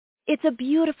It's a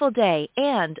beautiful day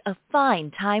and a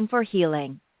fine time for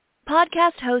healing.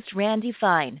 Podcast host Randy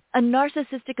Fine, a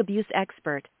narcissistic abuse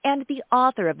expert and the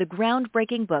author of the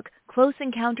groundbreaking book Close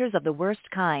Encounters of the Worst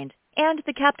Kind and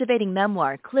the captivating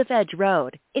memoir Cliff Edge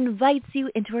Road, invites you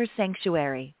into her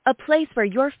sanctuary, a place where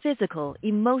your physical,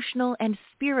 emotional, and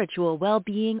spiritual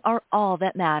well-being are all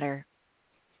that matter.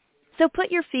 So put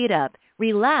your feet up,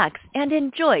 relax, and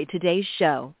enjoy today's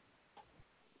show.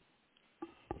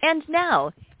 And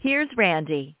now, here's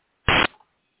Randy.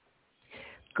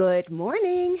 Good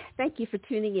morning. Thank you for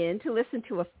tuning in to listen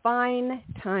to A Fine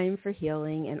Time for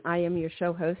Healing, and I am your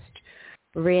show host,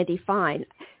 Randy Fine.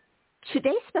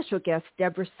 Today's special guest,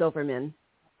 Debra Silverman,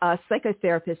 a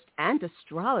psychotherapist and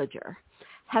astrologer,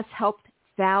 has helped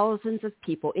thousands of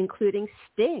people, including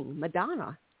Sting,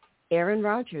 Madonna, Aaron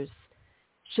Rodgers,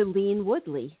 Shailene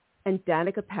Woodley, and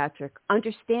Danica Patrick,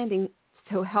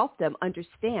 to help them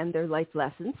understand their life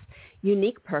lessons,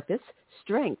 unique purpose,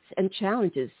 strengths, and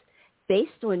challenges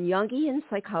based on Jungian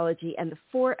psychology and the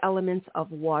four elements of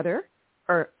water,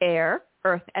 air,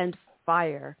 earth, and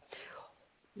fire.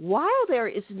 While there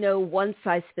is no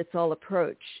one-size-fits-all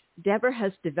approach, Debra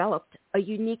has developed a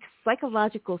unique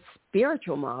psychological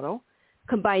spiritual model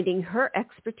combining her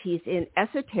expertise in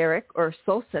esoteric or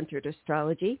soul-centered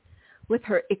astrology with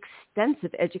her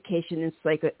extensive education in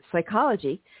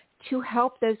psychology to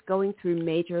help those going through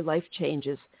major life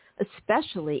changes,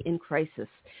 especially in crisis.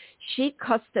 She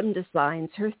custom designs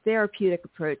her therapeutic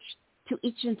approach to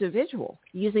each individual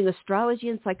using astrology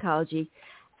and psychology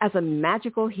as a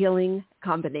magical healing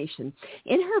combination.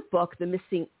 In her book, The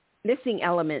Missing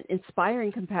Element,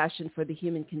 Inspiring Compassion for the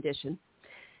Human Condition,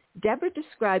 Debra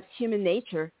describes human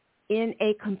nature in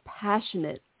a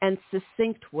compassionate and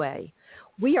succinct way.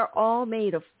 We are all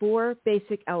made of four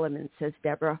basic elements, says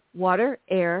Debra: water,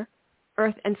 air,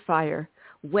 earth, and fire.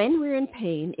 When we're in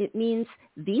pain, it means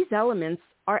these elements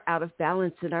are out of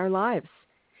balance in our lives.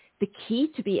 The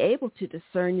key to be able to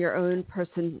discern your own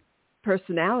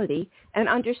personality and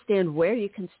understand where you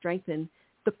can strengthen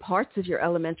the parts of your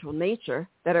elemental nature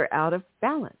that are out of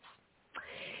balance.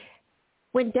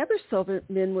 When Debra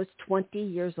Silverman was 20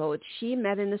 years old, she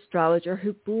met an astrologer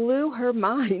who blew her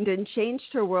mind and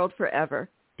changed her world forever.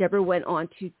 Debra went on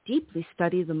to deeply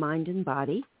study the mind and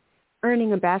body,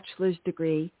 earning a bachelor's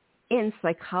degree in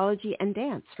psychology and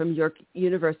dance from York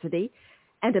University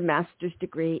and a master's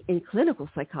degree in clinical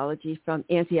psychology from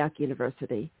Antioch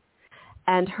University.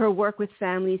 And her work with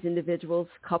families, individuals,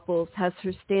 couples has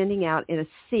her standing out in a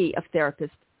sea of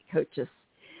therapist coaches.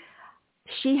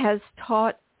 She has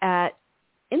taught at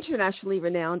internationally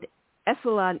renowned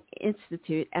Esalen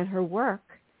Institute, and her work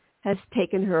has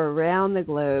taken her around the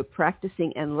globe,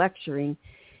 practicing and lecturing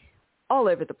all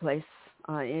over the place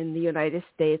in the United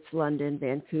States, London,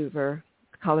 Vancouver,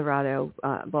 Colorado.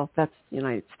 Well, that's the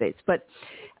United States. But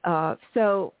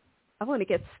so I want to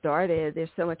get started. There's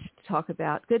so much to talk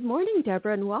about. Good morning,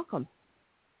 Debra, and welcome.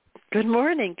 Good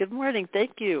morning. Good morning.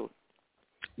 Thank you.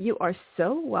 You are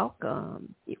so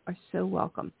welcome. You are so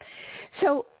welcome.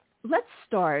 So let's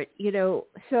start.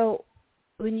 So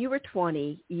when you were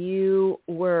 20, you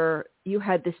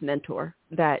had this mentor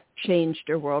that changed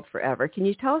your world forever. Can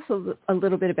you tell us a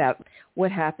little bit about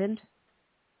what happened?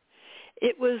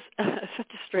 It was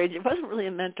such a strange, it wasn't really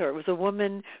a mentor. It was a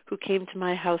woman who came to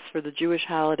my house for the Jewish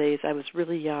holidays. I was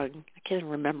really young. I can't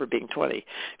even remember being 20.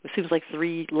 It seems like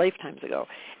 3 lifetimes ago.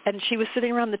 And she was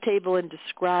sitting around the table and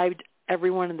described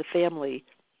everyone in the family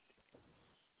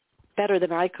better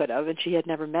than I could have, and she had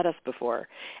never met us before.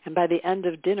 And by the end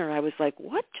of dinner, I was like,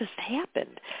 what just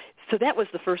happened? So that was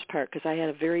the first part, because I had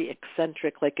a very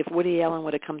eccentric, like if Woody Allen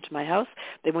would have come to my house,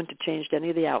 they wouldn't have changed any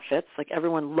of the outfits. Like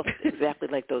everyone looked exactly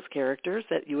like those characters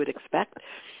that you would expect.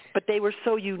 But they were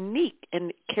so unique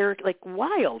and like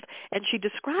wild, and she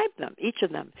described them, each of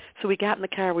them. So we got in the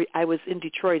car. I was in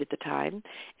Detroit at the time,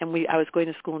 and I was going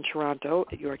to school in Toronto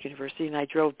at York University, and I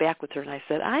drove back with her, and I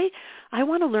said, I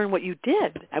want to learn what you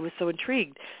did. I was so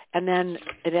intrigued. And then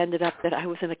it ended up that I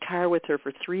was in a car with her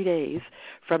for 3 days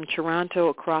from Toronto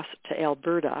across to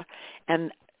Alberta,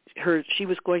 and she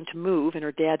was going to move, and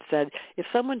her dad said, if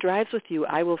someone drives with you,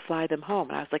 I will fly them home.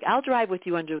 And I was like, I'll drive with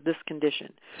you under this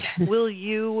condition. Will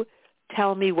you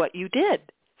tell me what you did?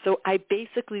 So I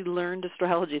basically learned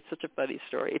astrology. It's such a funny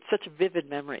story. It's such a vivid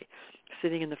memory,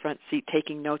 sitting in the front seat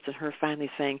taking notes, and her finally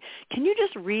saying, can you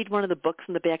just read one of the books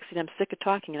in the back seat? I'm sick of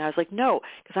talking. And I was like, no,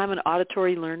 because I'm an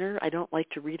auditory learner. I don't like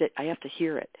to read it. I have to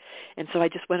hear it. And so I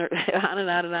just went on and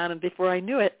on and on, and before I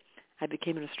knew it, I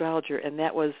became an astrologer, and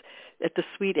that was at the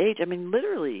sweet age. I mean,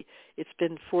 literally, it's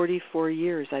been 44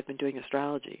 years I've been doing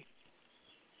astrology.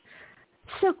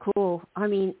 So cool. I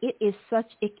mean, it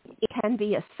can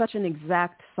be such an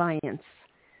exact science.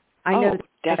 I know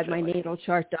that I had my natal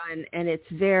chart done, and it's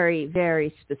very,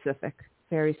 very specific.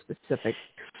 Very specific.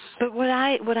 But what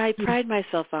I pride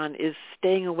myself on is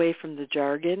staying away from the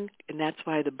jargon, and that's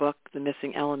why the book, The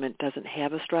Missing Element, doesn't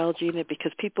have astrology in it,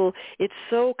 because it's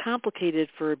so complicated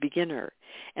for a beginner.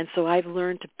 And so I've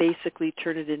learned to basically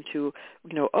turn it into,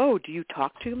 oh, do you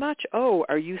talk too much? Oh,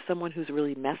 are you someone who's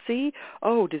really messy?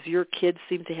 Oh, does your kid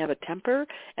seem to have a temper?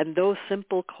 And those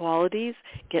simple qualities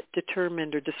get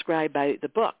determined or described by the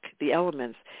book, the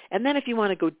elements. And then if you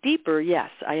want to go deeper, yes,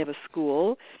 I have a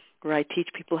school where I teach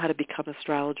people how to become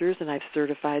astrologers, and I've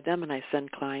certified them, and I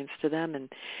send clients to them.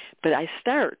 But I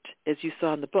start, as you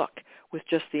saw in the book, with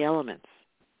just the elements.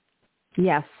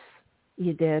 Yes,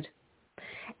 you did.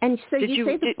 And so did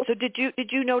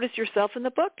you notice yourself in the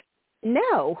book?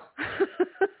 No.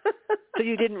 So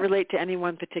you didn't relate to any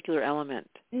one particular element?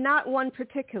 Not one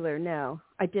particular, no,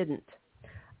 I didn't.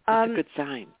 That's a good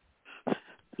sign.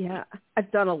 Yeah,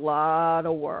 I've done a lot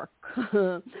of work.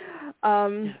 Yes.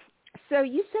 So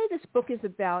you say this book is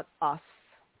about us,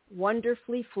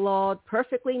 wonderfully flawed,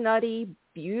 perfectly nutty,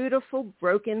 beautiful,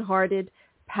 broken-hearted,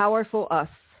 powerful us.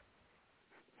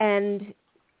 And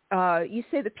you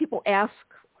say that people ask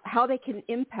how they can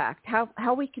impact,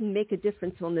 how we can make a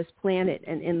difference on this planet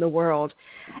and in the world.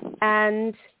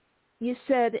 And you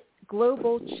said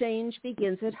global change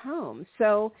begins at home.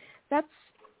 So that's,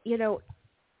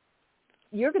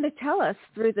 you're going to tell us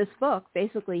through this book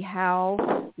basically how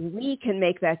we can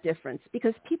make that difference,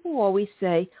 because people always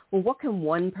say, well, what can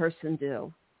one person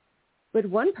do? But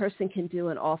one person can do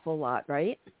an awful lot,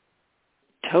 right?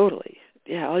 Totally.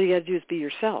 Yeah, all you got to do is be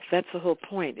yourself. That's the whole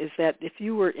point, is that if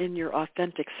you were in your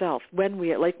authentic self,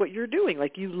 like what you're doing,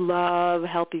 like you love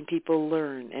helping people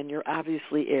learn, and you're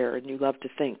obviously air, and you love to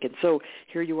think. And so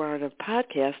here you are on a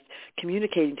podcast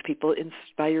communicating to people,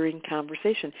 inspiring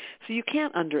conversation. So you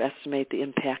can't underestimate the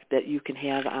impact that you can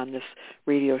have on this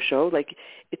radio show. Like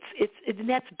and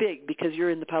that's big because you're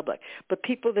in the public. But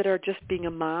people that are just being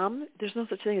a mom, there's no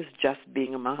such thing as just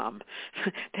being a mom.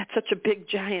 That's such a big,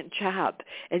 giant job,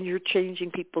 and you're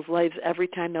changing people's lives every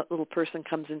time that little person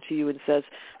comes into you and says,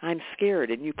 I'm scared,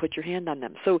 and you put your hand on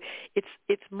them. So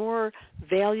it's more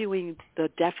valuing the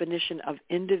definition of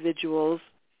individuals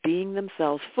being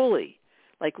themselves fully,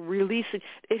 like releasing.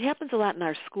 It happens a lot in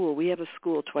our school. We have a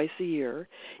school twice a year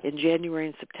in January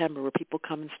and September where people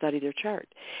come and study their chart.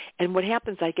 And what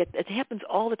happens, it happens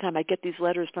all the time. I get these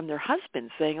letters from their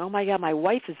husbands saying, oh my God, my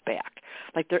wife is back.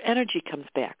 Like their energy comes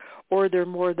back, or they're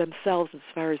more themselves as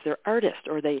far as their artist,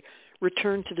 or they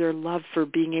return to their love for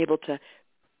being able to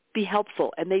be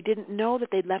helpful, and they didn't know that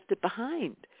they'd left it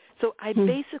behind. So I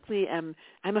basically I'm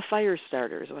a fire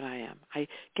starter is what I am. I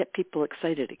get people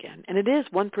excited again. And it is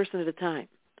one person at a time.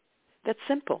 That's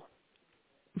simple.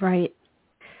 Right.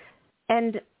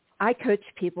 And I coach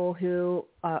people who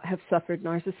have suffered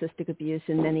narcissistic abuse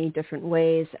in many different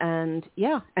ways. And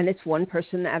and it's one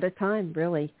person at a time,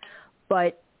 really.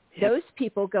 But those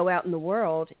people go out in the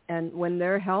world, and when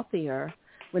they're healthier,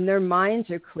 when their minds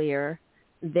are clear,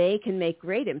 they can make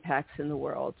great impacts in the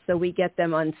world. So we get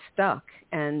them unstuck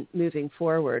and moving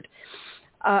forward.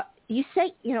 You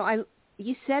say,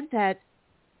 you said that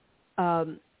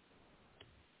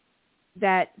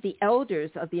that the elders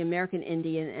of the American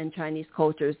Indian and Chinese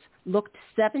cultures looked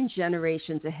 7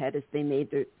 generations ahead as they made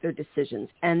their decisions,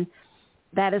 and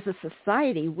that as a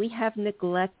society we have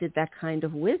neglected that kind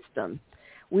of wisdom.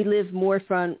 We live more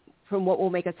from what will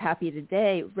make us happy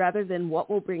today rather than what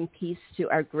will bring peace to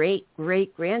our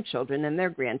great-great-grandchildren and their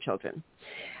grandchildren.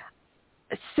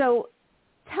 So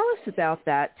tell us about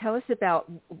that. Tell us about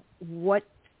what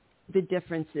the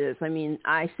difference is. I mean,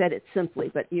 I said it simply,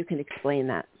 but you can explain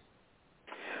that.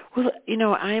 Well,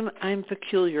 I'm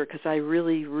peculiar because I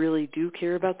really, really do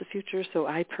care about the future. So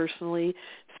I personally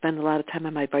spend a lot of time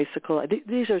on my bicycle.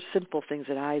 These are simple things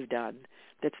that I've done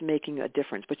that's making a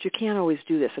difference. But you can't always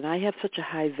do this. And I have such a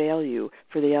high value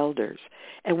for the elders,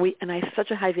 and I have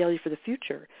such a high value for the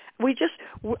future.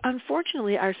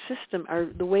 Unfortunately, our system,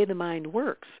 the way the mind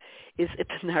works,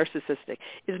 it's narcissistic.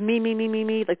 Is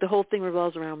me, like the whole thing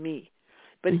revolves around me.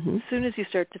 But as soon as you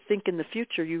start to think in the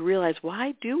future, you realize,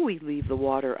 why do we leave the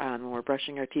water on when we're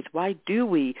brushing our teeth? Why do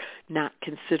we not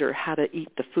consider how to eat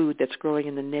the food that's growing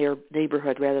in the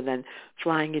neighborhood rather than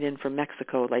flying it in from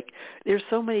Mexico? Like, there's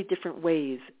so many different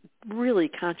ways, really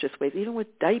conscious ways, even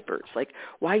with diapers. Like,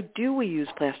 why do we use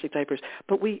plastic diapers?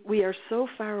 But we are so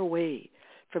far away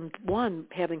from, one,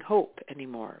 having hope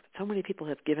anymore. So many people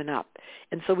have given up.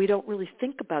 And so we don't really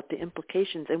think about the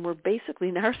implications, and we're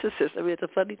basically narcissists. I mean, it's a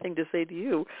funny thing to say to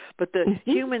you, but the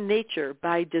human nature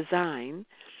by design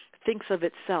thinks of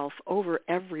itself over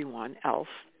everyone else.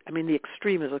 I mean, the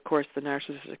extreme is, of course, the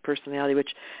narcissistic personality,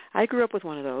 which I grew up with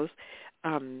one of those.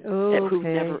 Who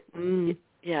never,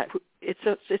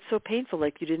 it's so painful,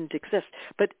 like you didn't exist.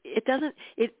 But it doesn't.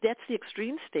 That's the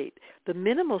extreme state. The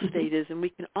minimal state is, and we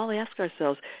can all ask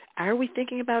ourselves, are we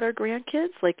thinking about our grandkids?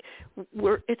 Like,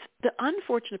 it's the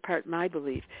unfortunate part. My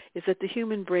belief is that the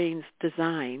human brain's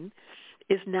design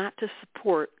is not to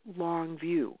support long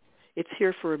view. It's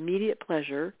here for immediate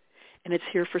pleasure, and it's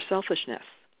here for selfishness.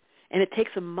 And it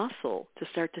takes a muscle to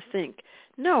start to think,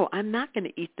 no, I'm not going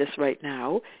to eat this right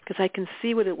now because I can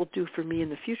see what it will do for me in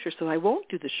the future, so I won't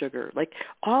do the sugar. Like,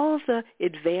 all of the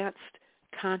advanced,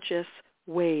 conscious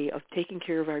way of taking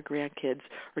care of our grandkids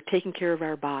or taking care of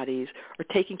our bodies or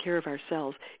taking care of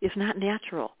ourselves is not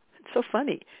natural. It's so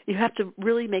funny. You have to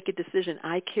really make a decision.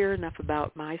 I care enough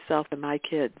about myself and my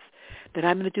kids that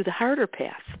I'm going to do the harder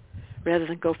path rather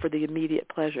than go for the immediate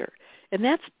pleasure. And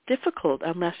that's difficult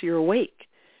unless you're awake.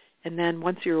 And then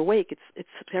once you're awake, it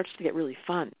starts to get really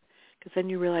fun because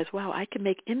then you realize, wow, I can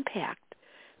make impact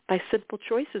by simple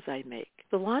choices I make,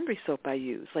 the laundry soap I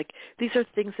use. Like, these are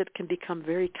things that can become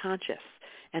very conscious,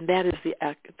 and that is the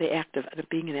act of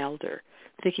being an elder,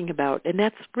 thinking about. And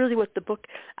that's really what the book,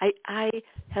 I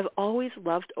have always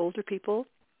loved older people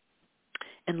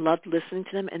and loved listening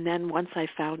to them. And then once I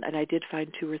did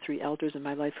find 2 or 3 elders in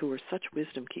my life who were such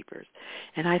wisdom keepers.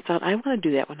 And I thought, I want to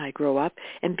do that when I grow up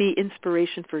and be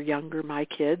inspiration for my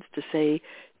kids to say,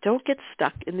 don't get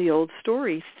stuck in the old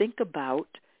stories. Think about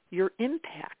your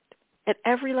impact at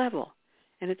every level.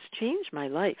 And it's changed my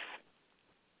life.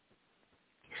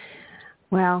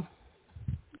 Wow.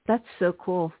 That's so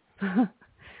cool.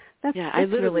 That's I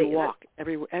literally really, walk.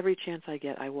 Every chance I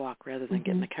get, I walk rather than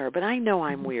get in the car. But I know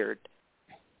I'm weird.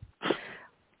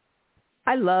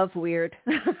 I love weird.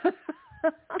 I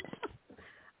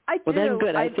do. Well, then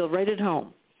good. I feel right at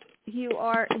home. You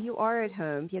are at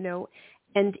home,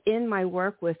 and in my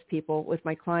work with people, with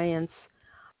my clients,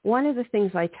 one of the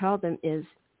things I tell them is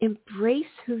embrace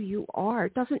who you are.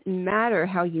 It doesn't matter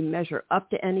how you measure up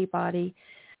to anybody.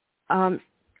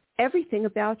 Everything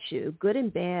about you, good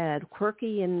and bad,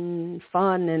 quirky and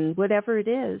fun and whatever it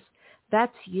is,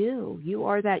 that's you. You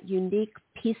are that unique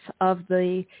piece of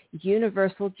the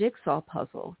universal jigsaw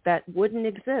puzzle that wouldn't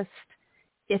exist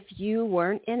if you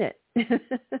weren't in it.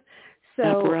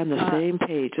 So we're on the same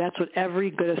page. That's what every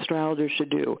good astrologer should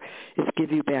do, is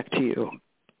give you back to you.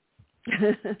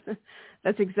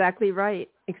 That's exactly right.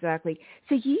 Exactly.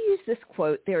 So you use this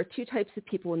quote, there are 2 types of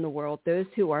people in the world, those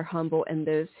who are humble and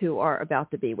those who are about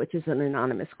to be, which is an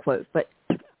anonymous quote. But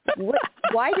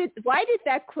why did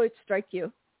that quote strike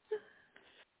you?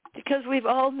 Because we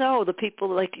all know the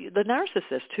people like the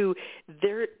narcissist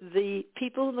they're the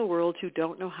people in the world who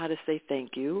don't know how to say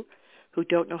thank you, who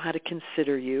don't know how to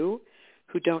consider you,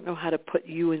 who don't know how to put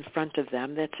you in front of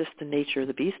them. That's just the nature of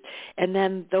the beast. And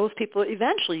then those people,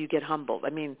 eventually you get humbled. I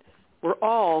mean, we're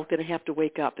all going to have to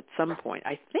wake up at some point.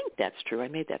 I think that's true. I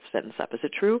made that sentence up. Is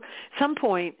it true? Some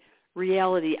point,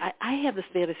 reality, I have this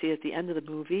fantasy at the end of the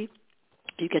movie,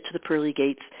 you get to the pearly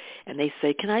gates and they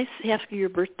say, can I ask you your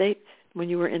birth date when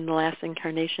you were in the last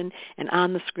incarnation? And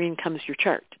on the screen comes your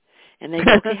chart. And they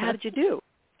go, okay, how did you do?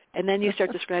 And then you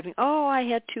start describing, I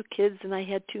had 2 kids and I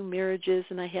had 2 marriages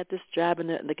and I had this job. And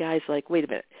the guy's like, wait a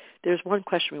minute, there's one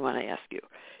question we want to ask you.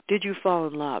 Did you fall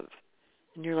in love?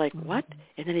 And you're like, what?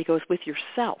 And then he goes, with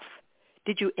yourself.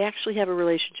 Did you actually have a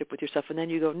relationship with yourself? And then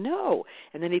you go, no.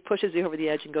 And then he pushes you over the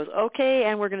edge and goes, okay,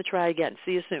 and we're going to try again.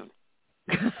 See you soon.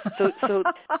 So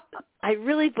I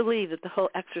really believe that the whole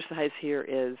exercise here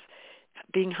is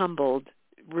being humbled,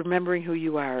 remembering who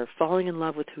you are, falling in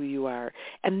love with who you are,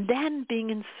 and then being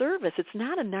in service. It's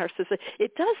not a narcissist.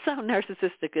 It does sound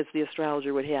narcissistic as the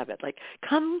astrologer would have it. Like,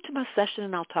 come to my session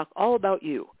and I'll talk all about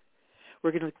you.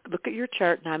 We're going to look at your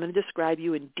chart and I'm going to describe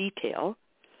you in detail.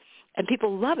 And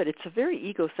people love it. It's a very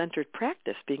ego-centered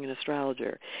practice being an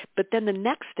astrologer. But then the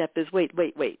next step is, wait.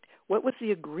 What was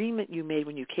the agreement you made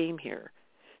when you came here?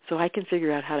 So I can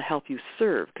figure out how to help you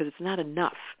serve, because it's not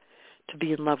enough to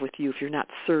be in love with you if you're not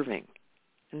serving.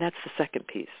 And that's the second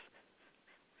piece.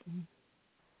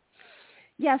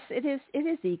 Yes, it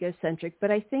is egocentric,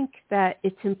 but I think that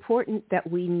it's important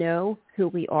that we know who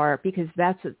we are, because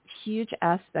that's a huge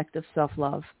aspect of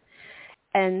self-love.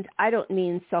 And I don't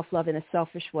mean self-love in a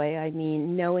selfish way. I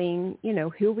mean knowing,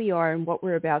 who we are and what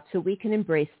we're about, so we can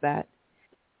embrace that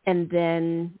and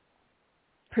then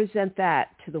present that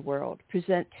to the world,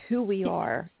 present who we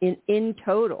are in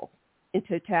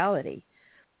totality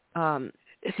to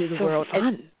the so world.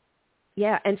 Fun.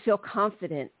 And feel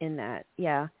confident in that.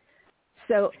 Yeah.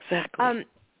 So exactly.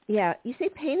 Yeah, you say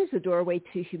pain is a doorway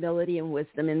to humility and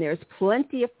wisdom, and there's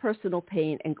plenty of personal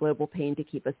pain and global pain to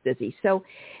keep us busy. So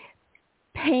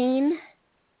pain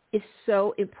is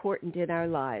so important in our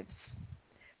lives.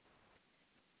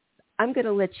 I'm going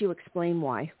to let you explain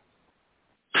why.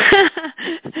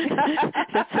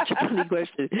 That's such a funny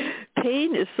question.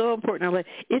 Pain is so important in our life.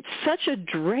 It's such a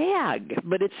drag,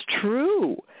 but it's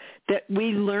true that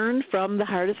we learn from the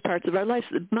hardest parts of our lives.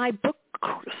 My book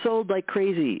sold like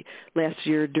crazy last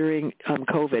year during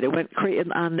COVID. It went crazy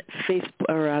on Facebook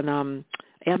or on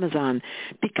Amazon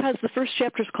because the first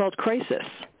chapter is called Crisis,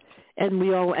 and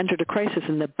we all entered a crisis,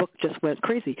 and the book just went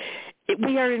crazy.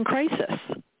 We are in crisis.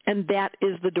 And that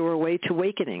is the doorway to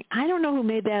awakening. I don't know who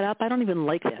made that up. I don't even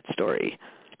like that story.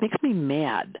 It makes me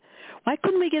mad. Why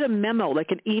couldn't we get a memo, like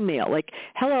an email, like,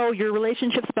 hello, your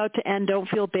relationship's about to end. Don't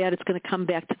feel bad. It's going to come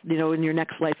back, in your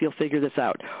next life. You'll figure this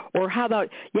out. Or how about,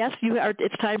 yes,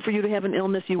 it's time for you to have an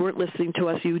illness. You weren't listening to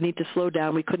us. You need to slow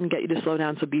down. We couldn't get you to slow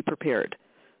down, so be prepared.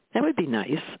 That would be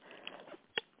nice.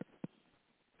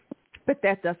 But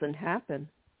that doesn't happen.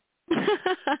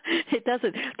 It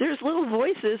doesn't. There's little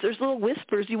voices. There's little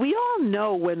whispers. We all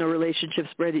know when a relationship's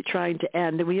trying to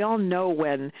end, and we all know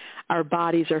when our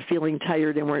bodies are feeling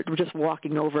tired and we're just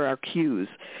walking over our cues,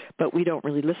 but we don't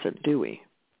really listen, do we?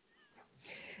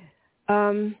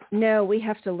 No, we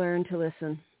have to learn to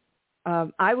listen.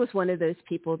 I was one of those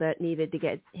people that needed to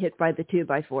get hit by the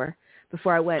 2x4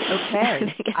 before I went,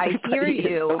 okay, I hear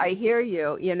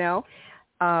you,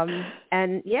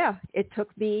 And yeah, it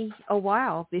took me a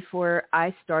while before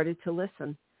I started to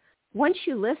listen. Once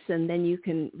you listen, then you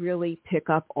can really pick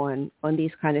up on these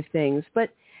kind of things.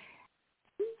 But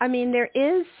I mean,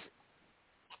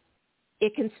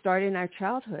 it can start in our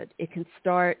childhood. It can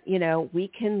start,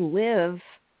 we can live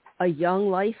a young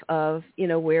life of,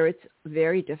 where it's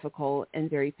very difficult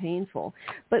and very painful,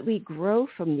 but we grow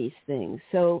from these things.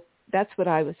 So that's what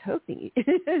I was hoping.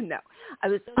 No,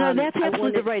 that's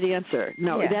absolutely the right answer.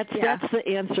 No, that's the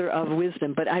answer of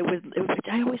wisdom. But I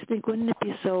always think, wouldn't it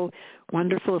be so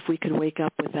wonderful if we could wake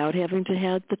up without having to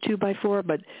have the 2x4?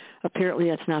 But apparently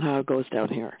that's not how it goes down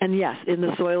here. And yes, in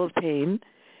the soil of pain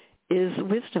is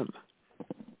wisdom.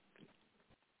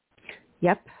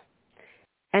 Yep.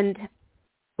 And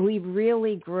we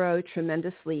really grow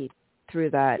tremendously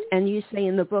through that. And you say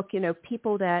in the book,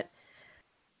 people that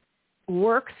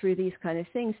work through these kind of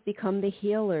things become the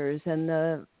healers and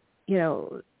the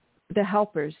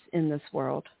helpers in this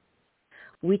world.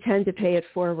 We tend to pay it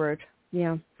forward.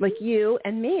 Yeah. Like you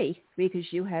and me,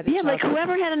 because you had a like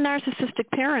whoever had a narcissistic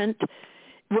parent,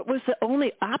 what was the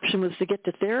only option was to get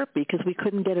to therapy because we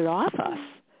couldn't get it off us.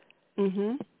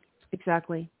 Mhm.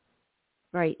 Exactly.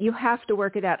 Right. You have to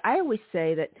work it out. I always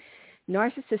say that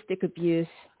narcissistic abuse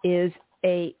is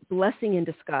a blessing in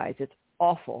disguise. It's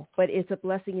awful, but it's a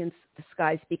blessing in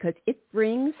disguise because it's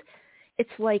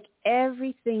like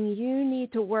everything you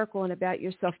need to work on about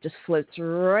yourself just floats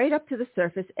right up to the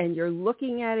surface, and you're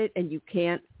looking at it and you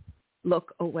can't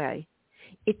look away.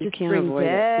 It just brings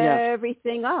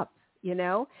everything up,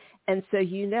 and so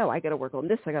I got to work on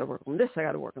this, I got to work on this, I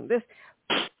got to work on this.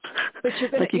 But you're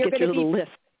going to get your little list.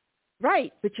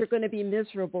 Right, but you're going to be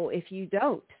miserable if you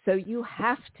don't. So you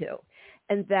have to.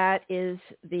 And that is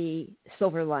the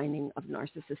silver lining of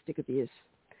narcissistic abuse.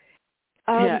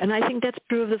 And I think that's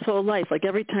true of this whole life. Like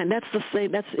every time, that's the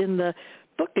same. That's in the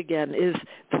book again. Is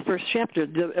the first chapter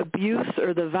the abuse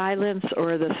or the violence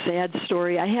or the sad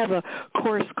story? I have a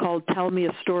course called "Tell Me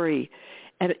a Story,"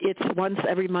 and it's once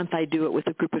every month. I do it with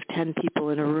a group of 10 people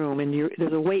in a room, and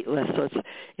there's a wait list. So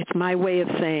it's my way of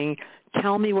saying,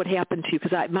 tell me what happened to you,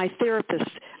 because my therapist,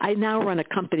 I now run a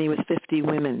company with 50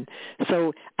 women,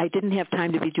 so I didn't have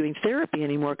time to be doing therapy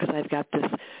anymore because I've got this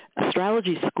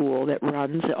astrology school that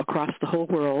runs across the whole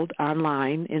world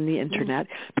online in the internet.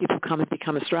 People come and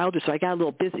become astrologers, so I got a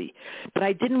little busy. But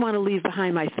I didn't want to leave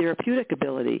behind my therapeutic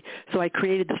ability, so I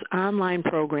created this online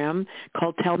program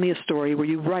called Tell Me a Story, where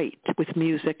you write with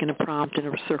music and a prompt and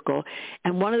a circle.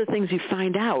 And one of the things you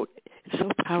find out, it's so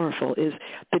powerful, is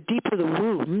the deeper the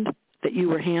wound that you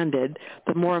were handed,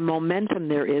 the more momentum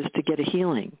there is to get a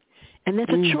healing. And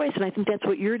that's a choice, and I think that's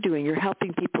what you're doing. You're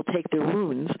helping people take their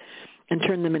wounds and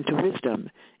turn them into wisdom.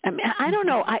 I don't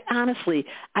know. I honestly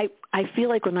feel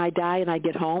like when I die and I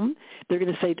get home, they're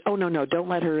going to say, oh, no, don't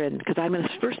let her in, because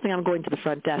first thing I'm going to the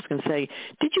front desk and say,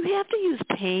 did you have to use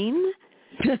pain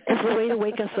as a way to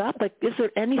wake us up? Like, is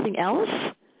there anything else?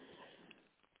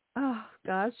 Oh,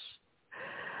 gosh.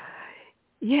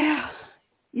 Yeah.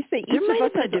 You say there might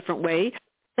have been a different way.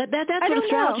 That's what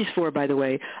astrology's for, by the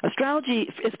way. Astrology,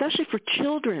 especially for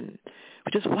children,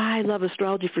 which is why I love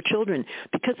astrology for children,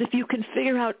 because if you can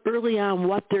figure out early on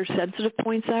what their sensitive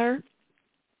points are,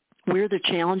 where the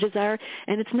challenges are.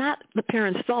 And it's not the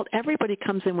parents' fault. Everybody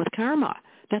comes in with karma.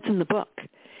 That's in the book.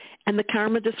 And the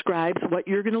karma describes what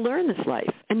you're going to learn this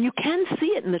life. And you can see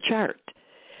it in the chart.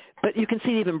 But you can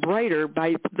see it even brighter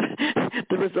by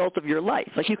the result of your life.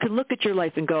 Like you can look at your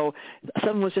life and go,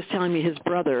 someone was just telling me his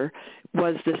brother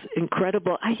was this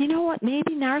incredible, you know what,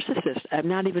 maybe narcissist. I'm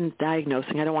not even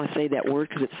diagnosing. I don't want to say that word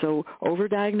because it's so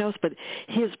overdiagnosed. But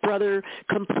his brother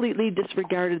completely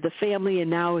disregarded the family,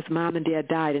 and now his mom and dad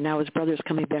died, and now his brother's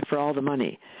coming back for all the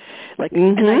money. Like,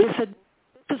 and I just said,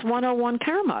 this is 101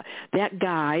 karma. That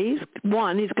guy,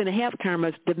 one, he's going to have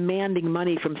karma demanding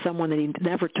money from someone that he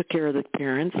never took care of the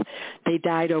parents. They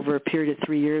died over a period of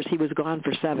 3 years. He was gone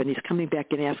for 7. He's coming back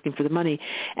and asking for the money.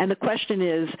 And the question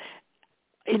is,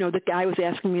 you know, the guy was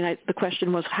asking me, the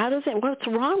question was, what's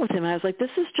wrong with him? And I was like,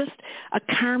 this is just a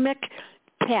karmic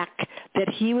pact that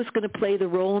he was going to play the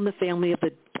role in the family of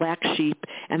the black sheep,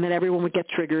 and then everyone would get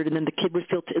triggered, and then the kid would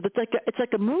feel, it's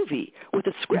like a movie with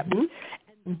a script.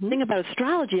 Mm-hmm. The thing about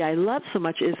astrology I love so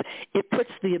much is it puts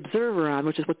the observer on,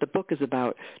 which is what the book is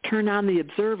about. Turn on the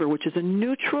observer, which is a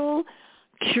neutral,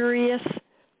 curious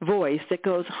voice that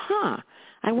goes,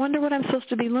 I wonder what I'm supposed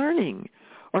to be learning.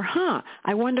 Or,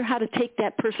 I wonder how to take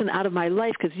that person out of my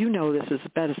life, because you know this is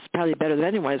probably better than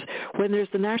anyone is. When there's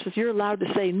the narcissist, you're allowed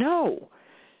to say, no,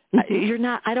 you're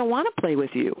not, I don't want to play with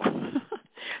you.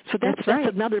 So that's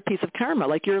another piece of karma.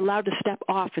 Like you're allowed to step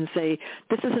off and say,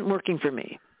 this isn't working for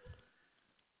me.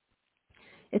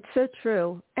 It's so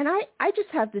true. And I just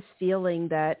have this feeling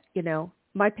that, you know,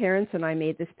 my parents and I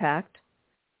made this pact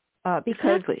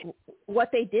because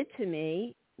what they did to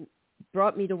me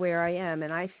brought me to where I am.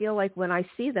 And I feel like when I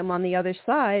see them on the other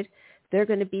side, they're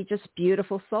going to be just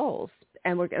beautiful souls.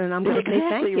 And I'm going to say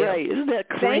thank you. Right. Isn't that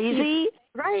crazy?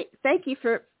 Right. Thank you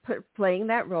for playing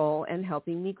that role and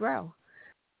helping me grow.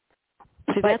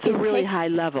 See, that's a really high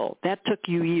level. That took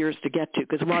you years to get to,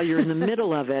 because while you're in the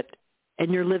middle of it,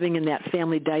 and you're living in that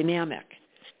family dynamic.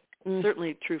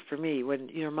 Certainly true for me when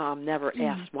your mom never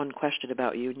asked one question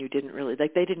about you, and you didn't really,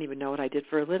 like they didn't even know what I did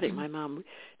for a living. My mom,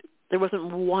 there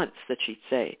wasn't once that she'd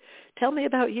say, tell me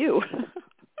about you.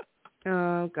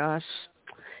 Oh, gosh.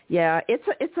 Yeah,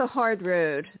 it's a hard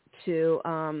road to...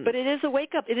 But it is a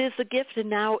wake-up. It is a gift, and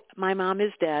now my mom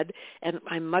is dead, and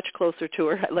I'm much closer to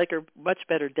her. I like her much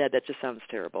better dead. That just sounds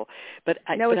terrible. But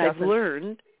I've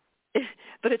learned...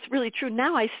 But it's really true.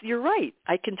 Now you're right.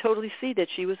 I can totally see that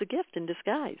she was a gift in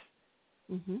disguise.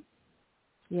 Mm-hmm.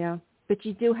 Yeah, but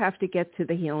you do have to get to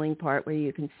the healing part where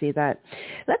you can see that.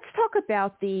 Let's talk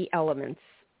about the elements.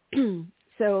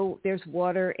 So there's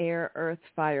water, air, earth,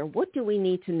 fire. What do we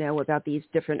need to know about these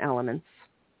different elements?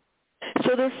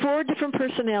 So there are 4 different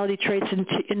personality traits,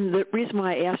 and the reason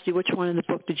why I asked you which one in the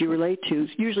book did you relate to,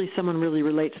 usually someone really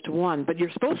relates to one, but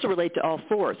you're supposed to relate to all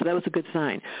 4, so that was a good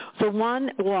sign. So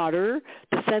 1, water,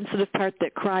 the sensitive part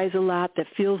that cries a lot, that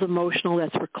feels emotional,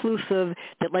 that's reclusive,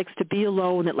 that likes to be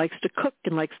alone, that likes to cook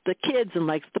and likes the kids and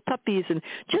likes the puppies and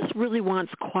just really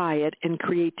wants quiet and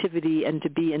creativity and to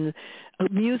be in a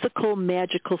musical,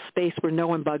 magical space where no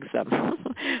one bugs them.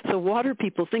 So water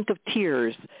people, think of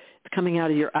tears coming out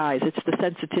of your eyes. It's the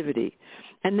sensitivity.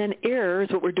 And then air is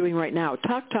what we're doing right now.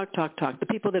 Talk. The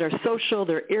people that are social,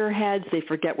 they're airheads. They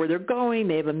forget where they're going.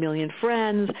 They have a million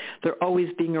friends. They're always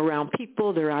being around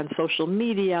people. They're on social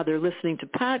media. They're listening to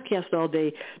podcasts all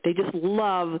day. They just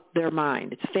love their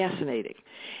mind. It's fascinating.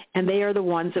 And they are the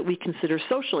ones that we consider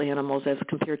social animals as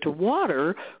compared to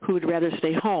water, who would rather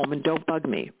stay home and don't bug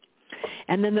me.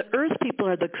 And then the earth people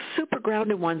are the super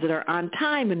grounded ones that are on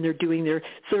time, and they're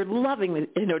loving,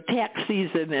 tax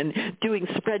season and doing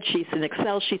spreadsheets and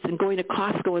Excel sheets and going to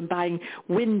Costco and buying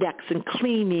Windex and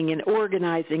cleaning and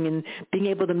organizing and being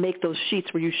able to make those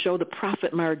sheets where you show the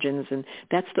profit margins. And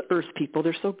that's the earth people.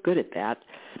 They're so good at that.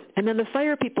 And then the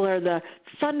fire people are the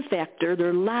fun factor.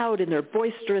 They're loud and they're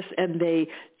boisterous and they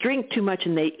drink too much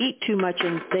and they eat too much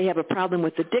and they have a problem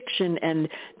with addiction and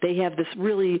they have this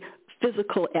really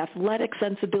physical, athletic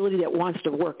sensibility that wants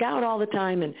to work out all the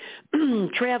time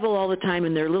and travel all the time,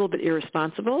 and they're a little bit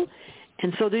irresponsible.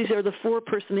 And so these are the 4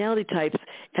 personality types.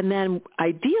 And then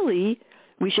ideally,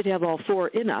 we should have all 4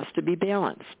 in us to be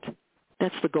balanced.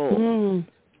 That's the goal.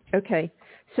 Okay.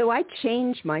 So I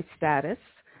changed my status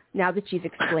now that you've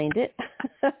explained it.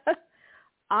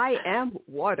 I am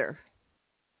water.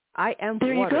 I am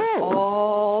there water. You go.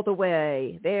 All the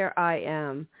way. There I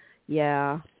am.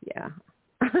 Yeah.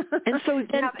 And so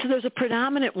there's a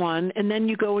predominant one, and then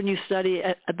you go and you study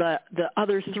the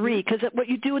other 3, because what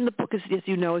you do in the book is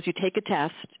you take a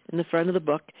test in the front of the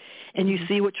book, and you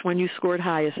see which one you scored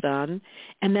highest on,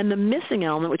 and then the missing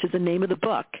element, which is the name of the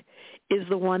book, is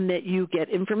the one that you get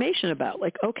information about.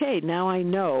 Like, okay, now I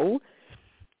know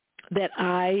that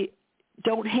I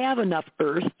don't have enough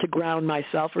earth to ground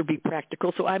myself or be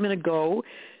practical, so I'm going to go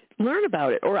learn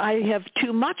about it. Or I have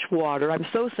too much water. I'm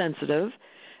so sensitive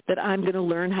that I'm going to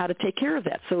learn how to take care of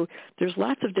that. So there's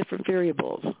lots of different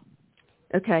variables.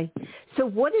 Okay. So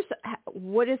what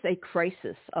is a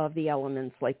crisis of the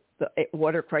elements, like the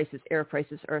water crisis, air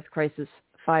crisis, earth crisis,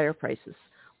 fire crisis?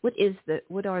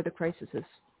 What are the crises?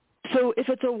 So if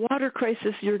it's a water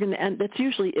crisis, you're going to end, that's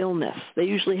usually illness. They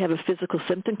usually have a physical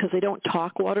symptom because they don't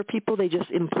talk water people. They just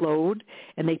implode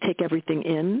and they take everything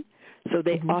in. So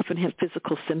they often have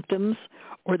physical symptoms,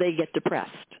 or they get depressed.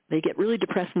 They get really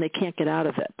depressed and they can't get out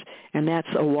of it. And that's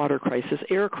a water crisis.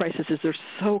 Air crisis is they're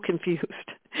so confused.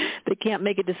 They can't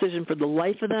make a decision for the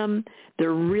life of them.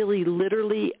 They're really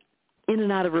literally in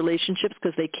and out of relationships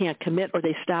because they can't commit, or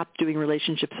they stop doing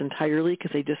relationships entirely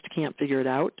because they just can't figure it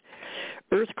out.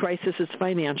 Earth crisis is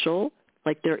financial,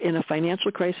 like they're in a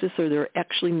financial crisis, or they're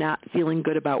actually not feeling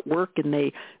good about work and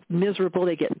they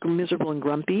get miserable and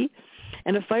grumpy.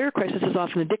 And a fire crisis is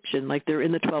often addiction, like they're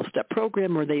in the 12-step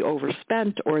program, or they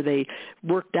overspent, or they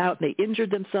worked out and they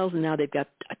injured themselves and now they've got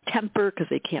a temper because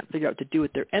they can't figure out what to do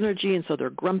with their energy, and so they're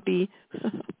grumpy.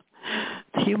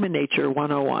 Human nature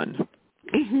 101.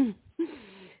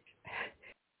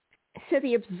 So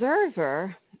the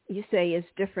observer, you say, is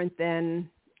different than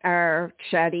our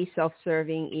chatty,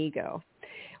 self-serving ego.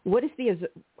 What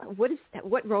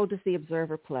role does the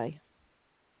observer play?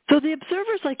 So the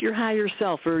observer is like your higher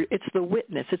self, or it's the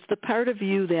witness. It's the part of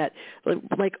you that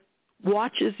like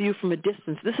watches you from a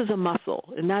distance. This is a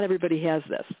muscle, and not everybody has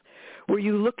this, where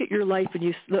you look at your life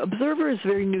and the observer is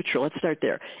very neutral. Let's start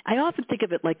there. I often think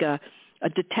of it like a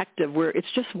detective, where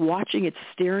it's just watching, it's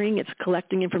staring, it's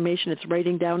collecting information, it's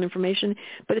writing down information,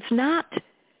 but it's not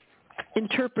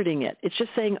interpreting it. It's just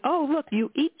saying, oh, look,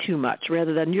 you eat too much,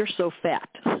 rather than you're so fat.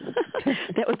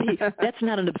 That's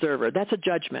not an observer. That's a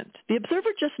judgment. The observer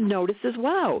just notices,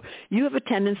 wow, you have a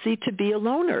tendency to be a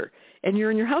loner, and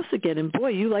you're in your house again, and boy,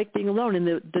 you like being alone. And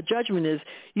the judgment is,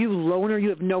 you loner, you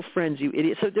have no friends, you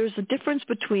idiot. So there's a difference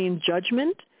between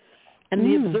judgment and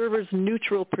the observer's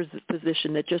neutral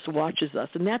position that just watches us.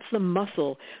 And that's the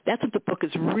muscle. That's what the book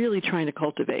is really trying to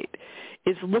cultivate,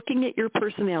 is looking at your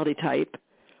personality type,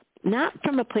 not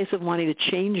from a place of wanting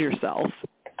to change yourself,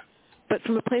 but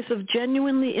from a place of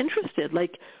genuinely interested.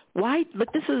 Like, why? But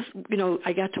this is,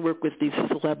 I got to work with these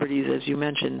celebrities, as you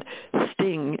mentioned.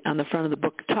 Sting on the front of the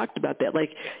book talked about that.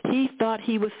 Like, he thought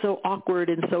he was so awkward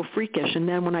and so freakish. And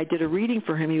then when I did a reading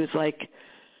for him, he was like,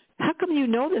 how come you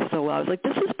know this so well? I was like,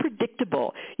 this is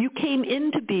predictable. You came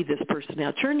in to be this person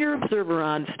now. Turn your observer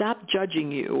on. Stop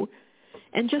judging you.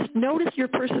 And just notice your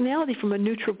personality from a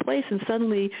neutral place, and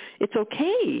suddenly it's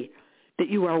okay that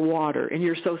you are water and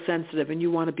you're so sensitive and you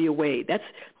want to be away. There's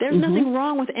nothing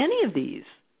wrong with any of these.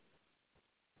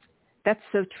 That's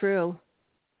so true.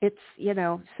 It's,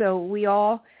 so we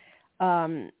all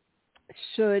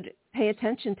should pay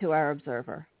attention to our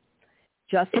observer.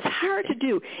 It's hard to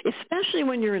do, especially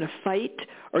when you're in a fight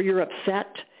or you're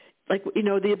upset. Like,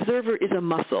 the observer is a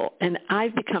muscle, and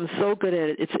I've become so good at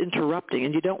it, it's interrupting,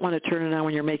 and you don't want to turn it on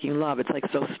when you're making love. It's like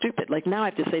so stupid. Like, now I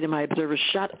have to say to my observer,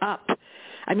 shut up.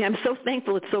 I mean, I'm so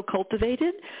thankful it's so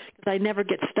cultivated because I never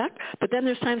get stuck. But then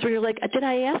there's times where you're like, did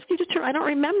I ask you to turn? I don't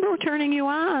remember turning you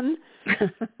on.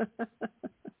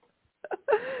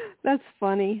 That's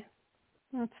funny.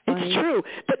 It's true.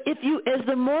 But as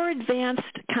the more advanced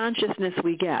consciousness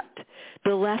we get,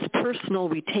 the less personal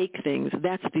we take things.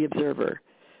 That's the observer.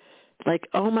 Like,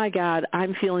 oh, my God,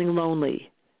 I'm feeling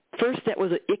lonely. First, that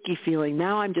was an icky feeling.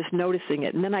 Now I'm just noticing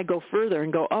it. And then I go further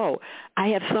and go, oh, I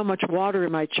have so much water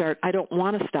in my chart, I don't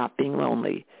want to stop being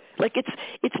lonely. Like,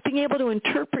 it's being able to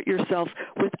interpret yourself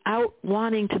without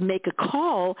wanting to make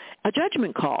a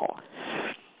judgment call.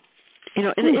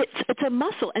 And it's a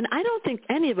muscle, and I don't think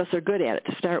any of us are good at it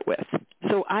to start with.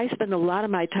 So I spend a lot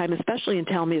of my time, especially in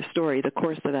Tell Me a Story, the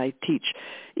course that I teach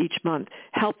each month,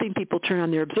 helping people turn on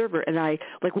their observer. And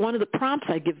one of the prompts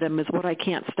I give them is what I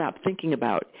can't stop thinking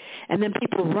about. And then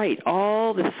people write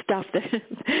all this stuff,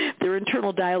 their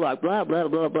internal dialogue, blah, blah,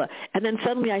 blah, blah. And then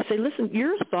suddenly I say, listen,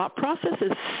 your thought process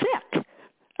is sick.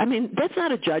 I mean, that's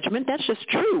not a judgment. That's just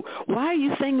true. Why are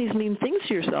you saying these mean things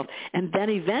to yourself? And then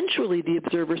eventually the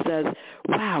observer says,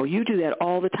 wow, you do that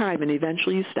all the time, and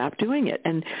eventually you stop doing it.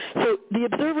 And so the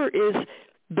observer is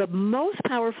the most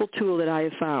powerful tool that I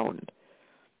have found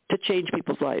to change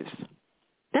people's lives.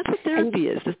 That's what therapy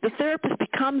is. The therapist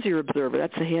becomes your observer.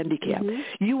 That's the handicap.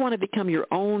 Mm-hmm. You want to become your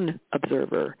own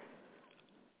observer.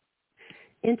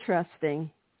 Interesting.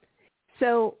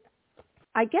 So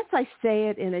I guess I say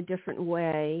it in a different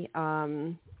way.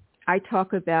 I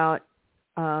talk about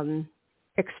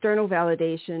external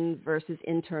validation versus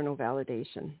internal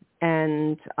validation.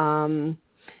 And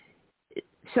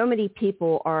so many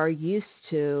people are used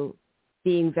to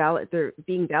they're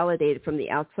being validated from the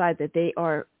outside that they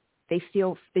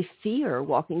fear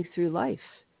walking through life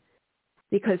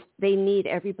because they need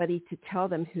everybody to tell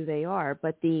them who they are.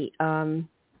 But the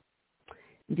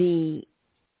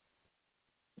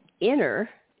inner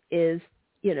is,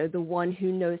 the one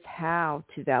who knows how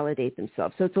to validate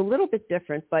themselves. So it's a little bit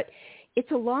different, but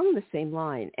it's along the same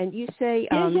line. And you say,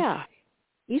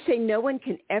 you say no one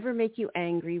can ever make you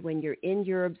angry when you're in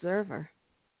your observer.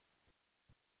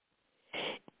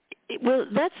 Well,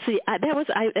 that's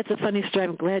a funny story.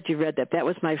 I'm glad you read that. That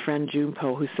was my friend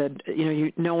Junpo who said,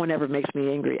 no one ever makes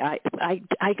me angry.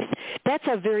 That's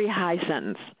a very high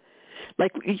sentence.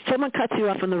 Like someone cuts you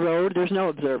off on the road, there's no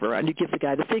observer, and you give the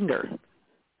guy the finger.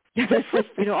 All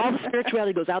the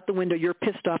spirituality goes out the window. You're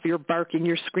pissed off, you're barking,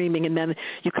 you're screaming, and then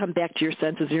you come back to your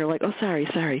senses and you're like, oh,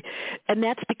 sorry. And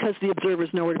that's because the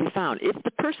observer's nowhere to be found. If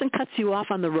the person cuts you off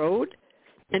on the road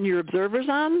and your observer's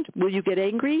on, will you get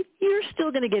angry? You're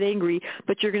still going to get angry,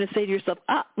 but you're going to say to yourself,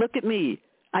 look at me.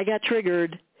 I got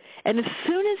triggered. And as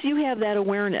soon as you have that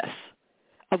awareness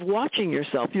of watching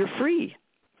yourself, you're free.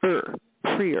 Freer.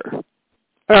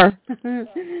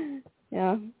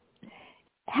 Yeah.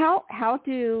 How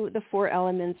do the four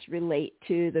elements relate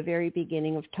to the very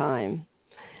beginning of time?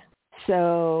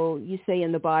 So you say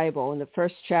in the Bible, in the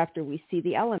first chapter, we see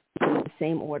the elements in the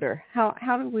same order.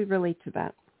 How do we relate to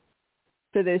that?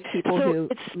 For those people who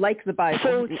like the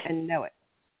Bible and know it.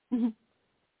 Do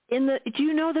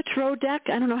you know the tarot deck?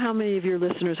 I don't know how many of your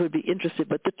listeners would be interested,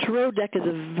 but the tarot deck is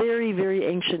a very, very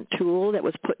ancient tool that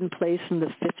was put in place in the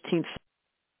 15th century.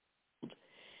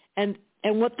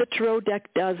 And what the tarot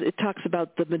deck does, it talks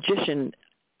about the magician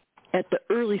at the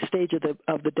early stage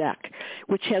of the deck,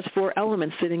 which has four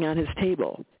elements sitting on his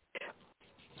table.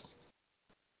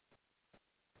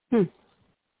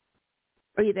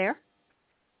 Are you there?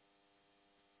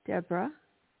 Debra?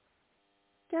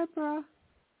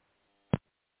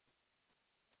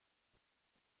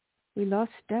 We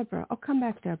lost Debra. Oh, come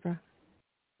back, Debra.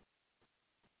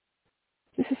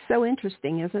 This is so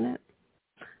interesting, isn't it?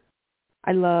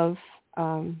 I love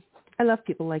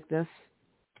people like this.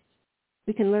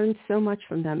 We can learn so much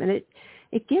from them, and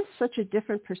it gives such a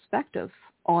different perspective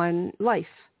on life.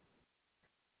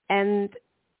 And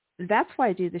that's why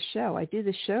I do the show. I do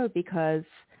the show because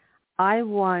I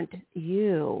want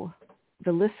you,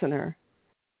 the listener,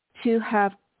 to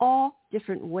have all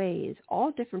different ways,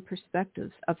 all different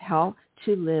perspectives of how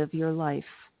to live your life.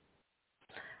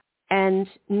 And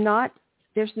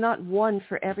there's not one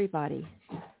for everybody.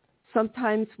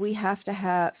 Sometimes we have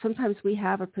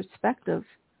a perspective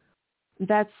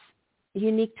that's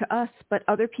unique to us, but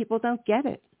other people don't get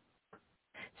it.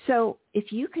 So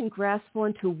if you can grasp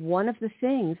onto one of the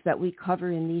things that we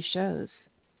cover in these shows,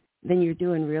 then you're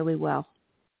doing really well.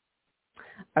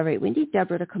 All right, we need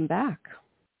Debra to come back.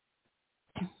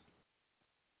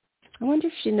 I wonder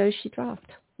if she knows she dropped.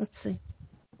 Let's see.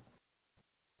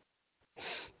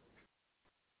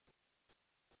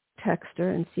 Text her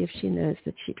and see if she knows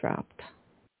that she dropped.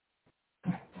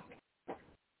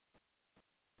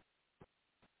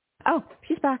 Oh,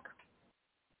 she's back.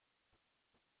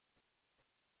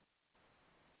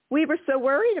 We were so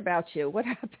worried about you. What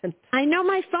happened? I know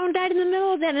my phone died in the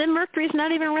middle of that, and then Mercury's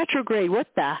not even retrograde.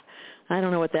 I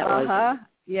don't know what that was.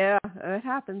 Yeah, it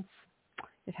happens.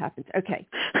 Okay.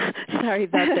 Sorry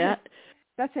about that.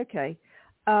 That's okay.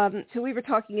 So we were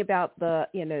talking about the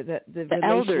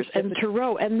elders and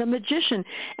tarot and the magician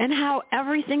and how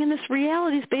everything in this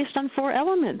reality is based on four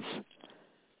elements.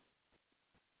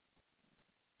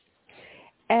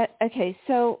 Okay,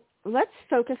 so let's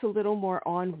focus a little more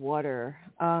on water.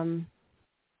 That's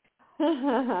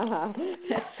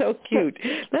so cute.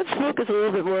 Let's focus a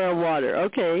little bit more on water.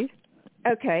 Okay.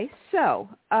 Okay, so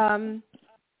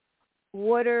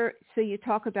water, so you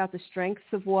talk about the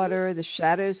strengths of water, the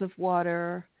shadows of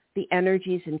water, the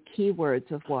energies and keywords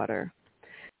of water.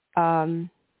 The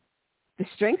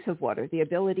strengths of water, the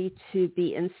ability to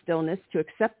be in stillness, to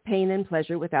accept pain and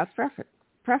pleasure without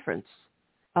preference.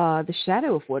 The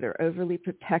shadow of water, overly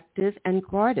protective and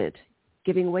guarded,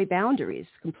 giving away boundaries,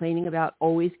 complaining about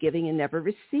always giving and never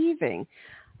receiving.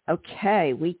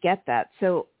 Okay, we get that.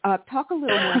 So talk a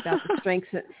little more about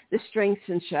the strengths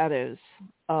and shadows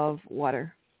of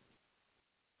water.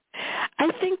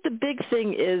 I think the big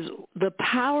thing is the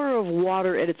power of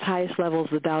water at its highest levels,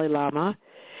 the Dalai Lama,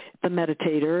 the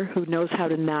meditator who knows how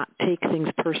to not take things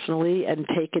personally and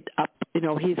take it up.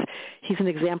 He's an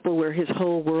example where his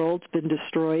whole world's been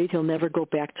destroyed. He'll never go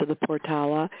back to the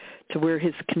Portala, to where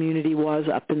his community was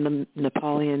up in the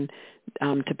Nepalian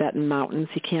Tibetan mountains.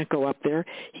 He can't go up there.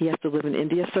 He has to live in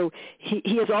India. So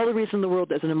he has all the reason in the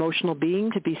world as an emotional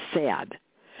being to be sad.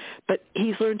 But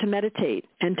he's learned to meditate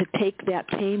and to take that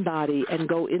pain body and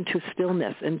go into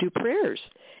stillness and do prayers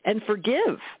and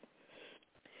forgive.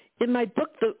 In my book,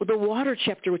 the water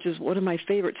chapter, which is one of my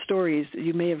favorite stories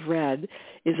you may have read,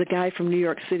 is a guy from New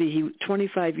York City. He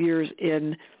 25 years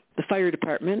in the fire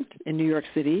department in New York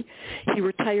City. He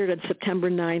retired on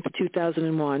September 9th,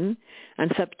 2001. On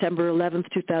September 11th,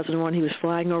 2001, he was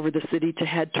flying over the city to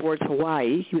head towards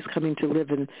Hawaii. He was coming to live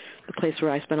in the place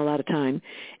where I spent a lot of time.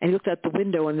 And he looked out the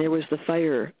window, and there was the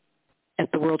fire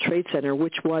at the World Trade Center,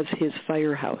 which was his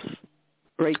firehouse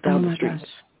right down the street. Gosh.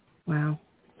 Wow.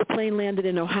 The plane landed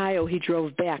in Ohio. He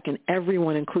drove back, and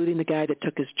everyone, including the guy that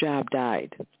took his job,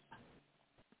 died.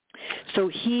 So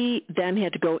he then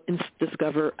had to go and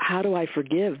discover, how do I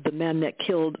forgive the men that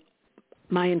killed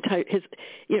my entire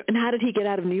and how did he get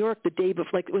out of New York the day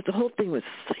before? Like, it was, the whole thing was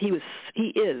he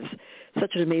is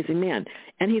such an amazing man,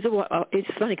 and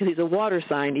it's funny because he's a water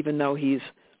sign, even though he's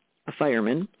a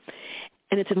fireman.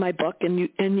 And it's in my book, and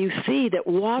you see that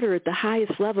water at the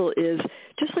highest level is,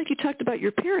 just like you talked about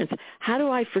your parents, how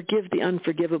do I forgive the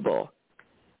unforgivable?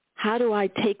 How do I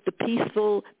take the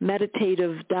peaceful,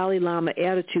 meditative Dalai Lama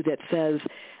attitude that says,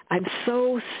 I'm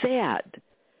so sad,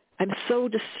 I'm so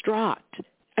distraught.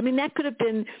 I mean, that could have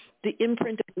been the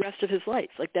imprint of the rest of his life.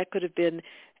 Like, that could have been,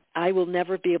 I will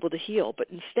never be able to heal. But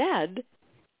instead,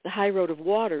 the high road of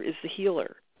water is the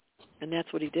healer, and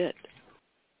that's what he did.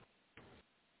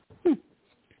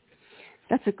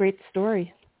 That's a great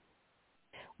story.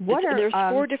 There's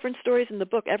 4 different stories in the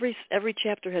book. Every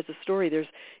chapter has a story. There's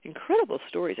incredible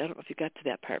stories. I don't know if you got to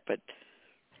that part, but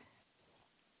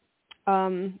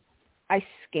I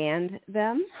scanned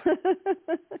them.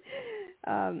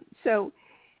 So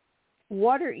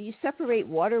you separate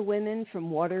water women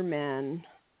from water men.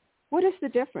 What is the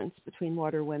difference between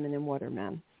water women and water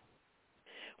men?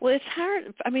 Well, it's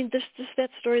hard. I mean, just that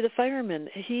story of the fireman.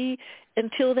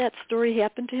 Until that story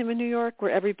happened to him in New York, where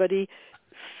everybody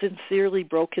sincerely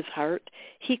broke his heart,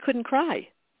 he couldn't cry.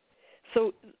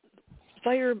 So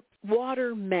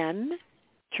water men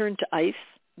turn to ice,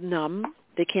 numb.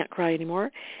 They can't cry anymore.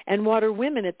 And water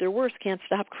women, at their worst, can't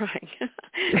stop crying.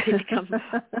 They become,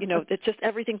 it's just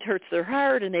everything hurts their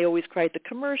heart, and they always cry at the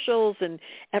commercials, and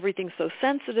everything's so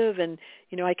sensitive. And,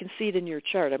 I can see it in your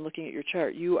chart. I'm looking at your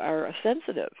chart. You are a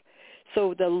sensitive.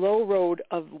 So the low road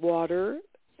of water,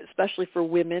 especially for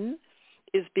women,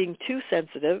 is being too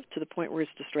sensitive to the point where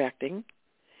it's distracting.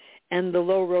 And the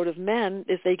low road of men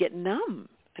is they get numb.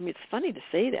 I mean, it's funny to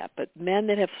say that, but men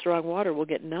that have strong water will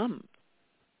get numb.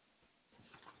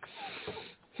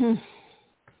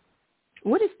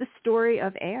 What is the story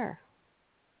of air?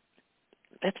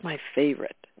 That's my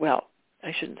favorite. Well,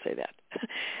 I shouldn't say that.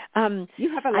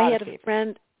 You have a lot of a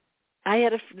friend.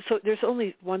 So there's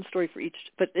only one story for each,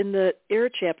 but in the air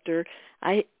chapter,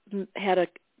 I had a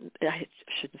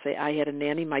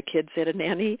nanny. My kids had a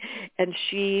nanny, and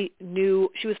she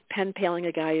was pen paling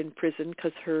a guy in prison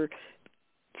because her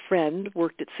friend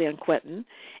worked at San Quentin,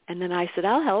 and then I said,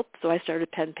 I'll help, so I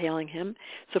started pen paling him.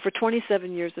 So for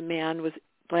 27 years,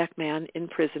 black man in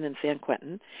prison in San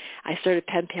Quentin. I started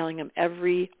pen paling him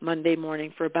every Monday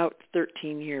morning for about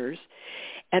 13 years.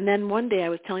 And then one day I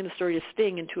was telling the story to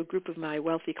Sting and to a group of my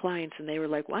wealthy clients, and they were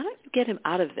like, why don't you get him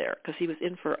out of there? Because he was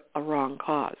in for a wrong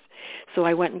cause. So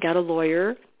I went and got a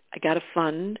lawyer, I got a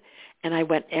fund, and I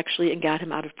went actually and got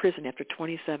him out of prison after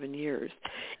 27 years.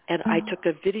 And I took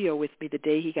a video with me the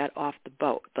day he got off the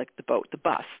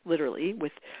bus, literally,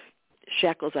 with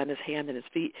shackles on his hand and his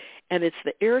feet. And it's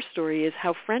the air story is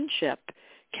how friendship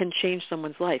can change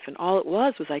someone's life. And all it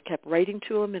was I kept writing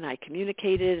to him, and I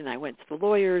communicated, and I went to the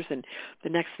lawyers, and the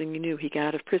next thing you knew, he got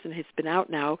out of prison. He's been out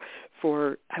now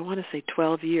for, I want to say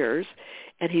 12 years,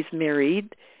 and he's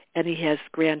married, and he has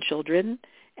grandchildren,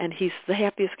 and he's the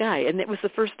happiest guy. And it was the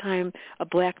first time a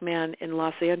black man in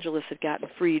Los Angeles had gotten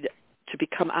freed to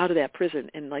become out of that prison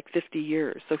in like 50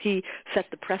 years. So he set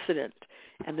the precedent,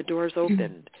 and the doors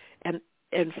opened,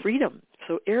 and freedom.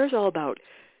 So air is all about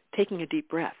taking a deep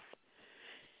breath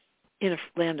in a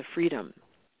land of freedom.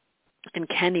 And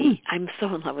Kenny, I'm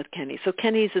so in love with Kenny. So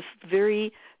Kenny's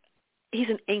he's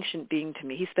an ancient being to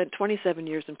me. He spent 27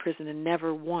 years in prison and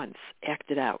never once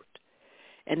acted out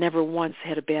and never once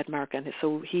had a bad mark on him.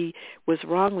 So he was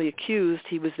wrongly accused.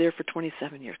 He was there for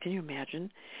 27 years. Can you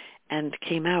imagine? And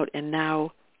came out, and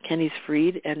now Kenny's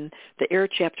freed, and the air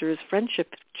chapter is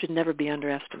friendship should never be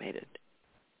underestimated.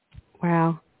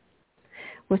 Wow.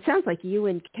 Well, it sounds like you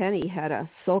and Kenny had a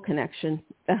soul connection.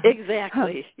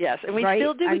 Exactly, yes. And we right?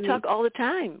 still do. We talk all the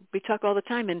time.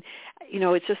 And,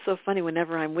 it's just so funny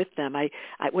whenever I'm with them. I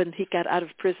when he got out of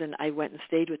prison, I went and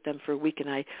stayed with them for a week, and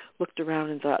I looked around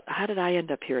and thought, how did I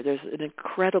end up here? There's an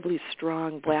incredibly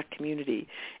strong black community,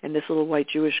 and this little white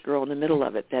Jewish girl in the middle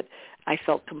of it that I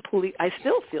still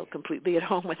feel completely at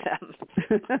home with them.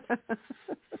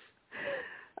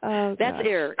 Oh, that's gosh.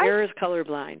 air. Air is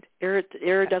colorblind.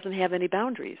 Air doesn't have any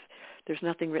boundaries. There's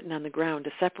nothing written on the ground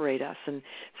to separate us. And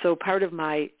so part of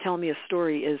my tell me a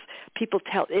story is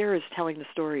air is telling the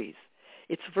stories.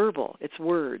 It's verbal. It's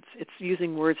words. It's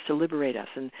using words to liberate us.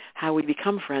 And how we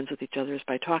become friends with each other is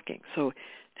by talking. So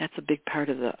that's a big part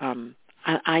of the,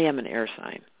 I am an air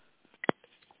sign.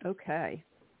 Okay.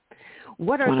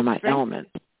 One of my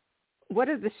elements. What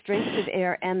are the strengths of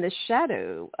air and the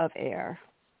shadow of air?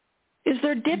 Is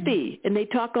they're dippy, and they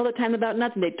talk all the time about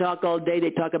nothing. They talk all day. They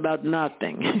talk about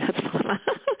nothing.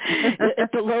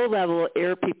 At the low level,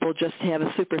 air people just have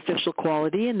a superficial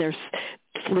quality, and they're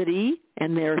slitty,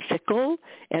 and they're fickle,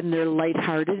 and they're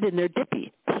lighthearted, and they're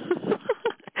dippy.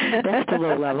 That's the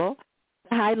low level.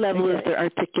 The high level is they're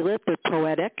articulate, they're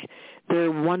poetic,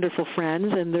 they're wonderful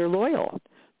friends, and they're loyal.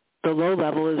 The low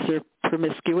level is they're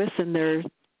promiscuous, and they're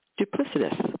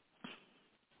duplicitous.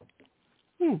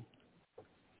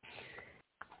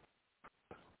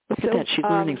 Look at that. She's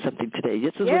learning something today.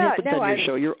 This is what happens on your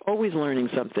show. You're always learning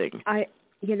something.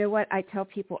 You know what? I tell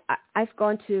people, I've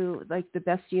gone to, like, the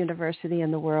best university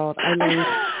in the world. I learned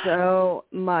so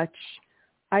much.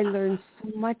 I learned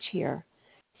so much here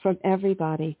from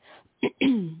everybody.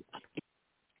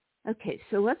 Okay,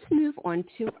 so let's move on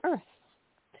to Earth.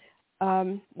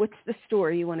 What's the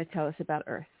story you want to tell us about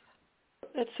Earth?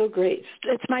 That's so great.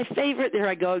 It's my favorite. There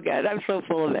I go again. I'm so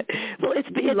full of it. Well, it's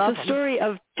the story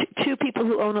of two people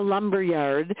who own a lumber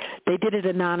yard. They did it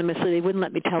anonymously. They wouldn't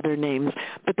let me tell their names,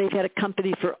 but they've had a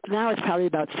company for, now it's probably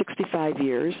about 65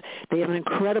 years. They have an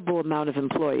incredible amount of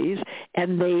employees,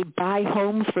 and they buy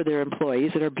homes for their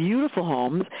employees that are beautiful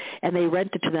homes, and they rent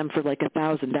it to them for like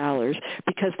 $1,000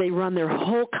 because they run their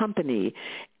whole company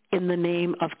in the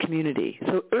name of community.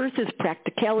 So Earth is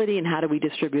practicality, and how do we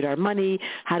distribute our money?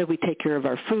 How do we take care of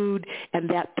our food? And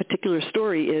that particular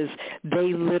story is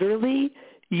they literally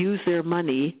use their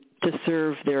money to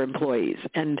serve their employees.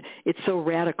 And it's so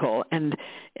radical. And,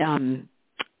 the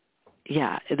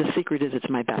secret is it's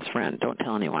my best friend. Don't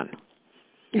tell anyone.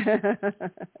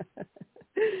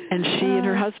 And she and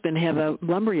her husband have a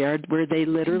lumberyard where they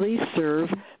literally serve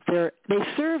their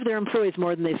employees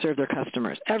more than they serve their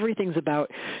customers. Everything's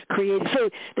about creating. So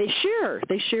they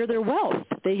share their wealth.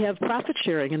 They have profit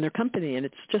sharing in their company, and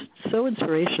it's just so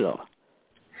inspirational.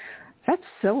 That's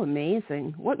so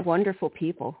amazing. What wonderful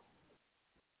people.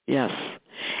 Yes.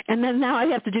 And then now I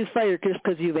have to do fire just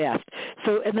because you've asked.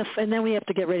 So and then we have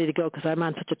to get ready to go because I'm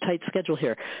on such a tight schedule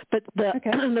here. But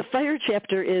the fire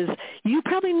chapter is, you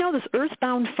probably know this,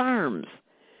 Earthbound Farms.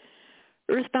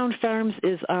 Earthbound Farms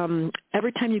is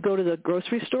every time you go to the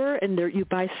grocery store and you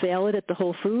buy salad at the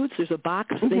Whole Foods, there's a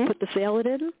box they put the salad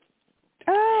in.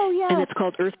 Oh, yeah. And it's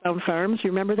called Earthbound Farms.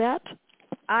 You remember that?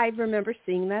 I remember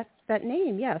seeing that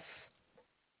name, yes.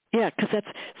 Yeah, because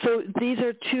these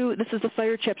are two, this is the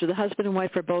fire chapter. The husband and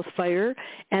wife are both fire,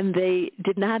 and they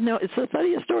did not know, it's the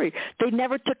funniest story. They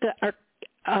never took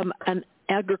an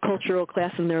agricultural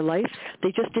class in their life.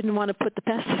 They just didn't want to put the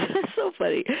pesticides, it's so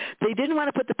funny. They didn't want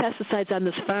to put the pesticides on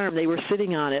this farm. They were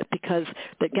sitting on it because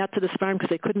they got to this farm because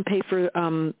they couldn't pay for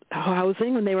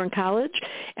housing when they were in college.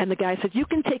 And the guy said, you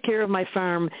can take care of my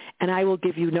farm, and I will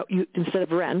give you instead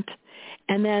of rent.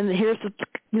 And then here's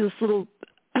this little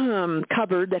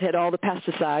cupboard that had all the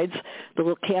pesticides, the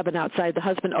little cabin outside. The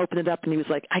husband opened it up and he was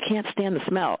like, I can't stand the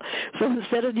smell. So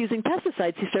instead of using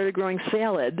pesticides, he started growing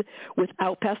salad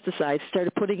without pesticides,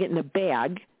 started putting it in a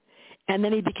bag, and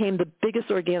then he became the biggest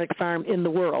organic farm in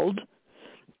the world.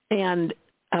 And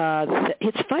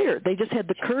it's fire. They just had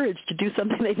the courage to do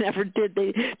something they never did.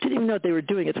 They didn't even know what they were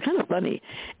doing. It's kind of funny.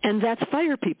 And that's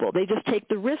fire people. They just take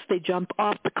the risk. They jump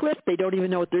off the cliff. They don't even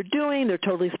know what they're doing. They're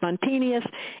totally spontaneous,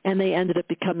 and they ended up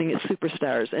becoming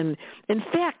superstars. And in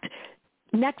fact,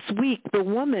 next week, the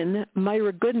woman,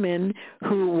 Myra Goodman,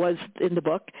 who was in the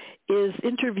book, is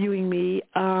interviewing me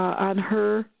on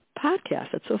her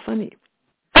podcast. That's so funny.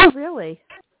 Oh, really?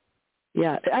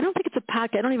 Yeah, I don't think it's a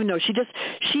podcast. I don't even know.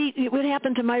 What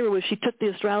happened to Myra was she took the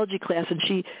astrology class, and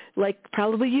she, like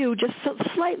probably you, just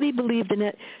slightly believed in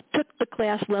it, took the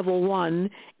class level 1,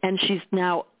 and she's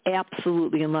now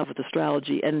absolutely in love with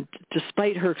astrology. And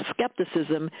despite her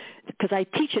skepticism, because I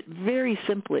teach it very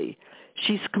simply,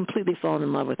 she's completely fallen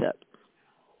in love with it.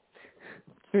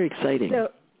 It's very exciting.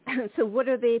 So what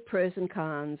are the pros and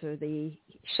cons or the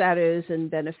shadows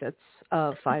and benefits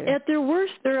of fire? At their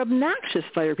worst, they're obnoxious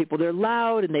fire people. They're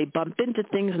loud, and they bump into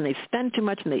things, and they spend too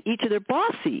much, and they eat to their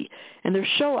bossy, and they're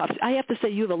show-offs. I have to say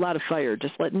you have a lot of fire,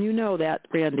 just letting you know that,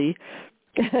 Randy.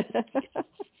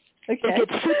 Okay. They get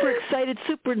super excited,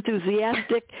 super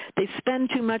enthusiastic. They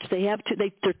spend too much. They're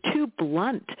too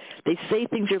blunt. They say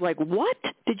things you're like, what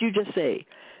did you just say?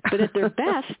 But at their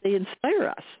best, they inspire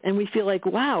us, and we feel like,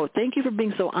 wow, thank you for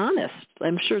being so honest.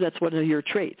 I'm sure that's one of your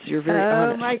traits. You're very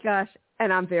honest. Oh, my gosh.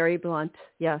 And I'm very blunt,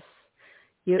 yes.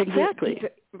 Exactly.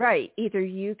 Right. Either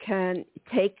you can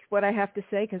take what I have to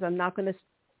say, because I'm not going to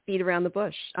beat around the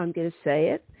bush. I'm going to say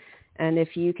it. And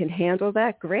if you can handle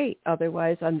that, great.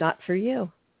 Otherwise, I'm not for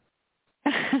you.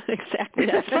 Exactly.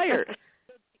 That's fire.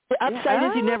 The upside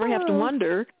is you never have to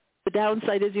wonder. The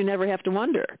downside is you never have to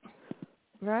wonder.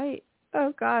 Right.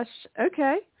 Oh, gosh.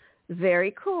 Okay.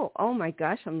 Very cool. Oh, my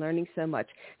gosh. I'm learning so much.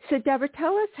 So, Debra,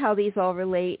 tell us how these all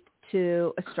relate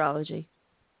to astrology,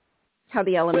 how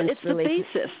the elements relate. It's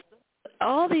the basis.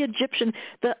 All the Egyptian,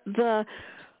 the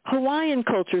Hawaiian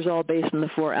culture is all based on the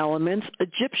 4 elements.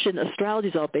 Egyptian astrology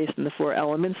is all based on the 4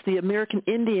 elements. The American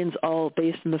Indians all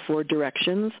based on the 4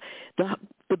 directions. The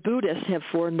Buddhists have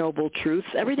 4 noble truths.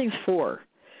 Everything's 4.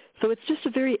 So it's just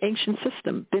a very ancient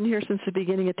system, been here since the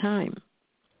beginning of time.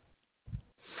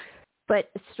 But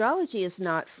astrology is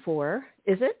not 4,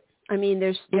 is it? I mean,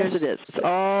 there's Yes, it is.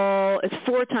 It's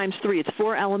 4 times 3. It's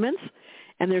 4 elements,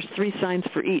 and there's 3 signs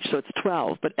for each, so it's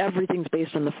 12. But everything's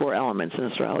based on the 4 elements in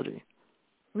astrology.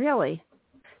 Really?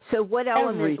 So what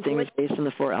elements? Everything is based on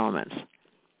the 4 elements.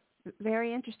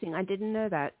 Very interesting. I didn't know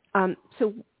that.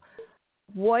 So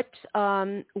what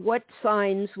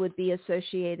signs would be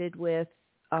associated with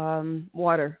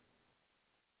water?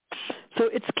 So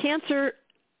it's Cancer,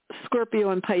 Scorpio,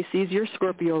 and Pisces. You're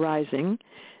Scorpio rising.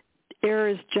 Air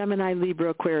is Gemini, Libra,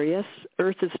 Aquarius.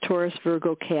 Earth is Taurus,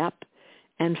 Virgo, Cap.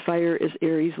 And fire is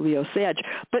Aries, Leo, Sag.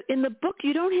 But in the book,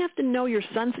 you don't have to know your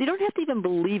sun. You don't have to even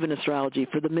believe in astrology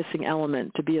for the missing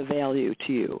element to be of value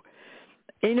to you.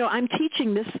 And, I'm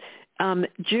teaching this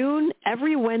June,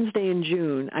 every Wednesday in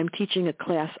June, I'm teaching a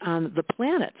class on the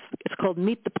planets. It's called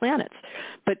Meet the Planets.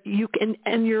 But you can,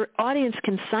 and your audience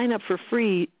can sign up for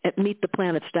free at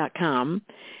meettheplanets.com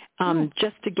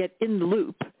just to get in the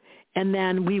loop. And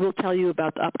then we will tell you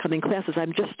about the upcoming classes.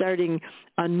 I'm just starting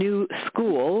a new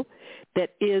school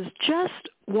that is just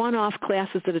one-off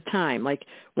classes at a time, like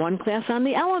one class on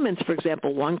the elements, for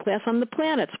example, one class on the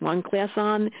planets, one class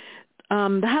on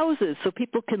the houses, so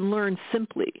people can learn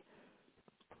simply.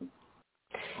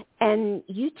 And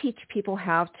you teach people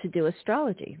how to do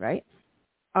astrology, right?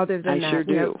 Other than I that, sure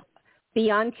do.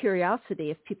 Beyond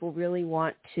curiosity, if people really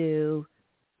want to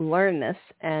learn this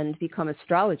and become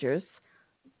astrologers,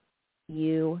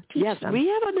 you teach them. Yes, we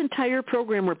have an entire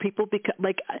program where people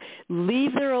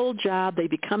leave their old job, they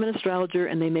become an astrologer,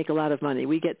 and they make a lot of money.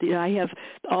 I have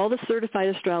all the certified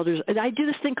astrologers, and I do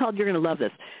this thing called, you're going to love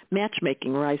this,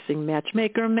 matchmaking, where I sing,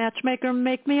 matchmaker, matchmaker,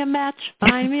 make me a match,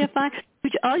 find me a find.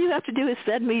 All you have to do is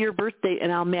send me your birthday,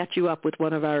 and I'll match you up with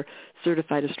one of our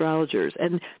certified astrologers.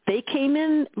 And they came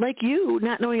in like you,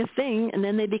 not knowing a thing, and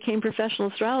then they became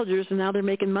professional astrologers, and now they're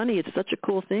making money. It's such a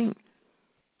cool thing.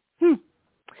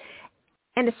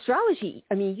 And astrology,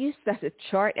 I mean, you used to have to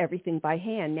chart everything by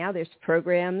hand. Now there's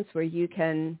programs where you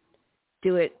can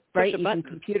do it, right? You can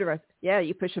computerize. Yeah,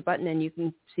 you push a button and you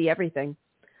can see everything.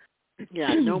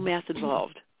 Yeah, no math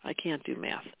involved. I can't do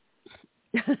math.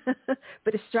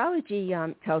 But astrology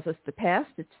tells us the past.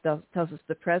 It tells us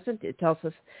the present. It tells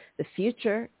us the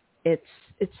future. It's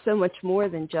so much more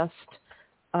than just,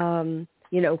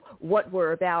 what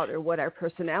we're about or what our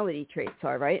personality traits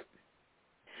are, right?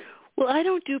 Well, I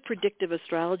don't do predictive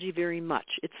astrology very much.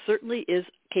 It certainly is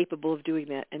capable of doing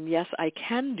that. And yes, I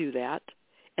can do that,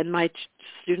 and my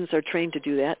students are trained to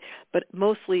do that, but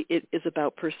mostly it is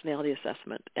about personality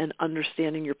assessment and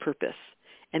understanding your purpose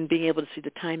and being able to see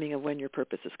the timing of when your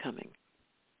purpose is coming.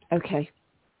 Okay.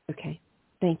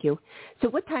 Thank you. So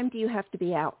what time do you have to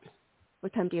be out?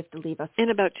 What time do you have to leave us? In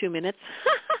about 2 minutes.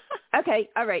 Okay,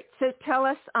 all right. So tell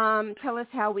us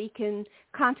how we can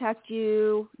contact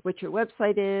you, what your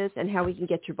website is, and how we can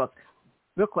get your book,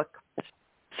 real quick.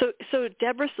 So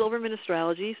Debra Silverman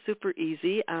Astrology, super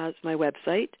easy, is my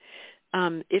website.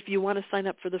 If you want to sign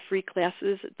up for the free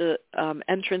classes, the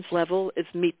entrance level is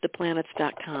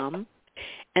meettheplanets.com.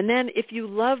 And then if you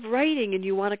love writing and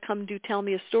you want to come Tell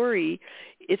Me a Story,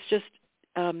 it's just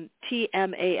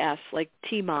TMAS, like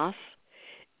TMAS,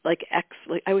 like I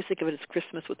always think of it as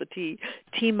Christmas with a T,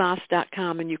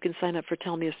 tmoss.com, and you can sign up for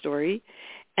Tell Me a Story.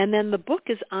 And then the book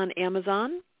is on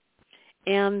Amazon,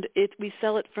 and we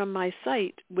sell it from my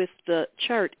site with the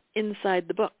chart inside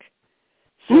the book.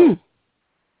 So,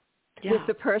 yeah. With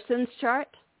the person's chart?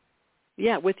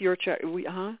 Yeah, with your chart.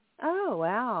 Oh,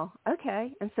 wow.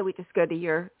 Okay. And so we just go to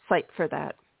your site for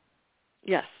that.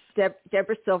 Yes.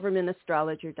 Debra Silverman,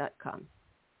 astrologer.com,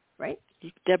 right?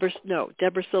 Debra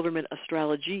Silverman,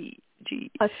 Astrology.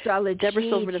 Astrology. Debra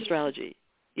Silverman, Astrology.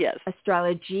 Yes.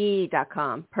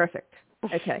 Astrology.com. Perfect.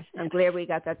 Okay. I'm glad we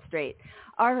got that straight.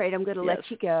 All right. I'm going to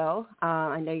let you go.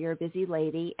 I know you're a busy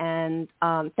lady. And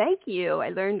thank you. I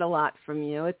learned a lot from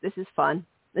you. This is fun.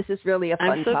 This is really a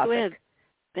fun topic. I'm so glad.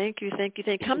 Thank you.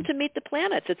 Come to meet the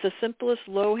planets. It's the simplest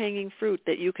low-hanging fruit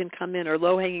that you can come in, or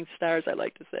low-hanging stars, I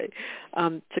like to say,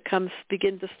 to come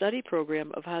begin the study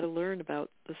program of how to learn about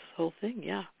this whole thing.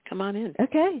 Yeah, come on in.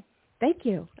 Okay. Thank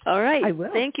you. All right. I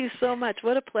will. Thank you so much.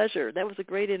 What a pleasure. That was a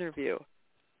great interview.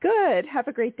 Good. Have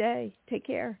a great day. Take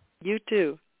care. You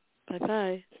too.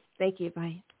 Bye-bye. Thank you.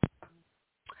 Bye.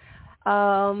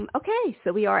 Okay,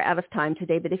 so we are out of time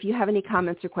today, but if you have any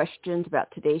comments or questions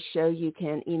about today's show, you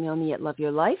can email me at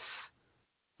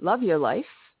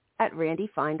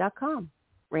loveyourlife@randyfine.com.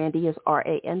 Randy is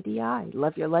R-A-N-D-I,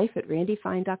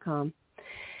 loveyourlife@randyfine.com.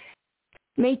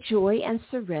 May joy and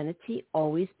serenity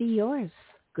always be yours.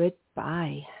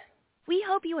 Goodbye. We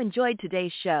hope you enjoyed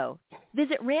today's show.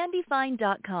 Visit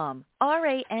randyfine.com,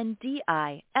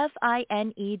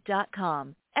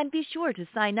 RANDIFINE.com, and be sure to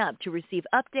sign up to receive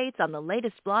updates on the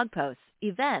latest blog posts,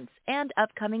 events, and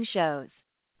upcoming shows.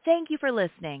 Thank you for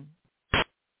listening.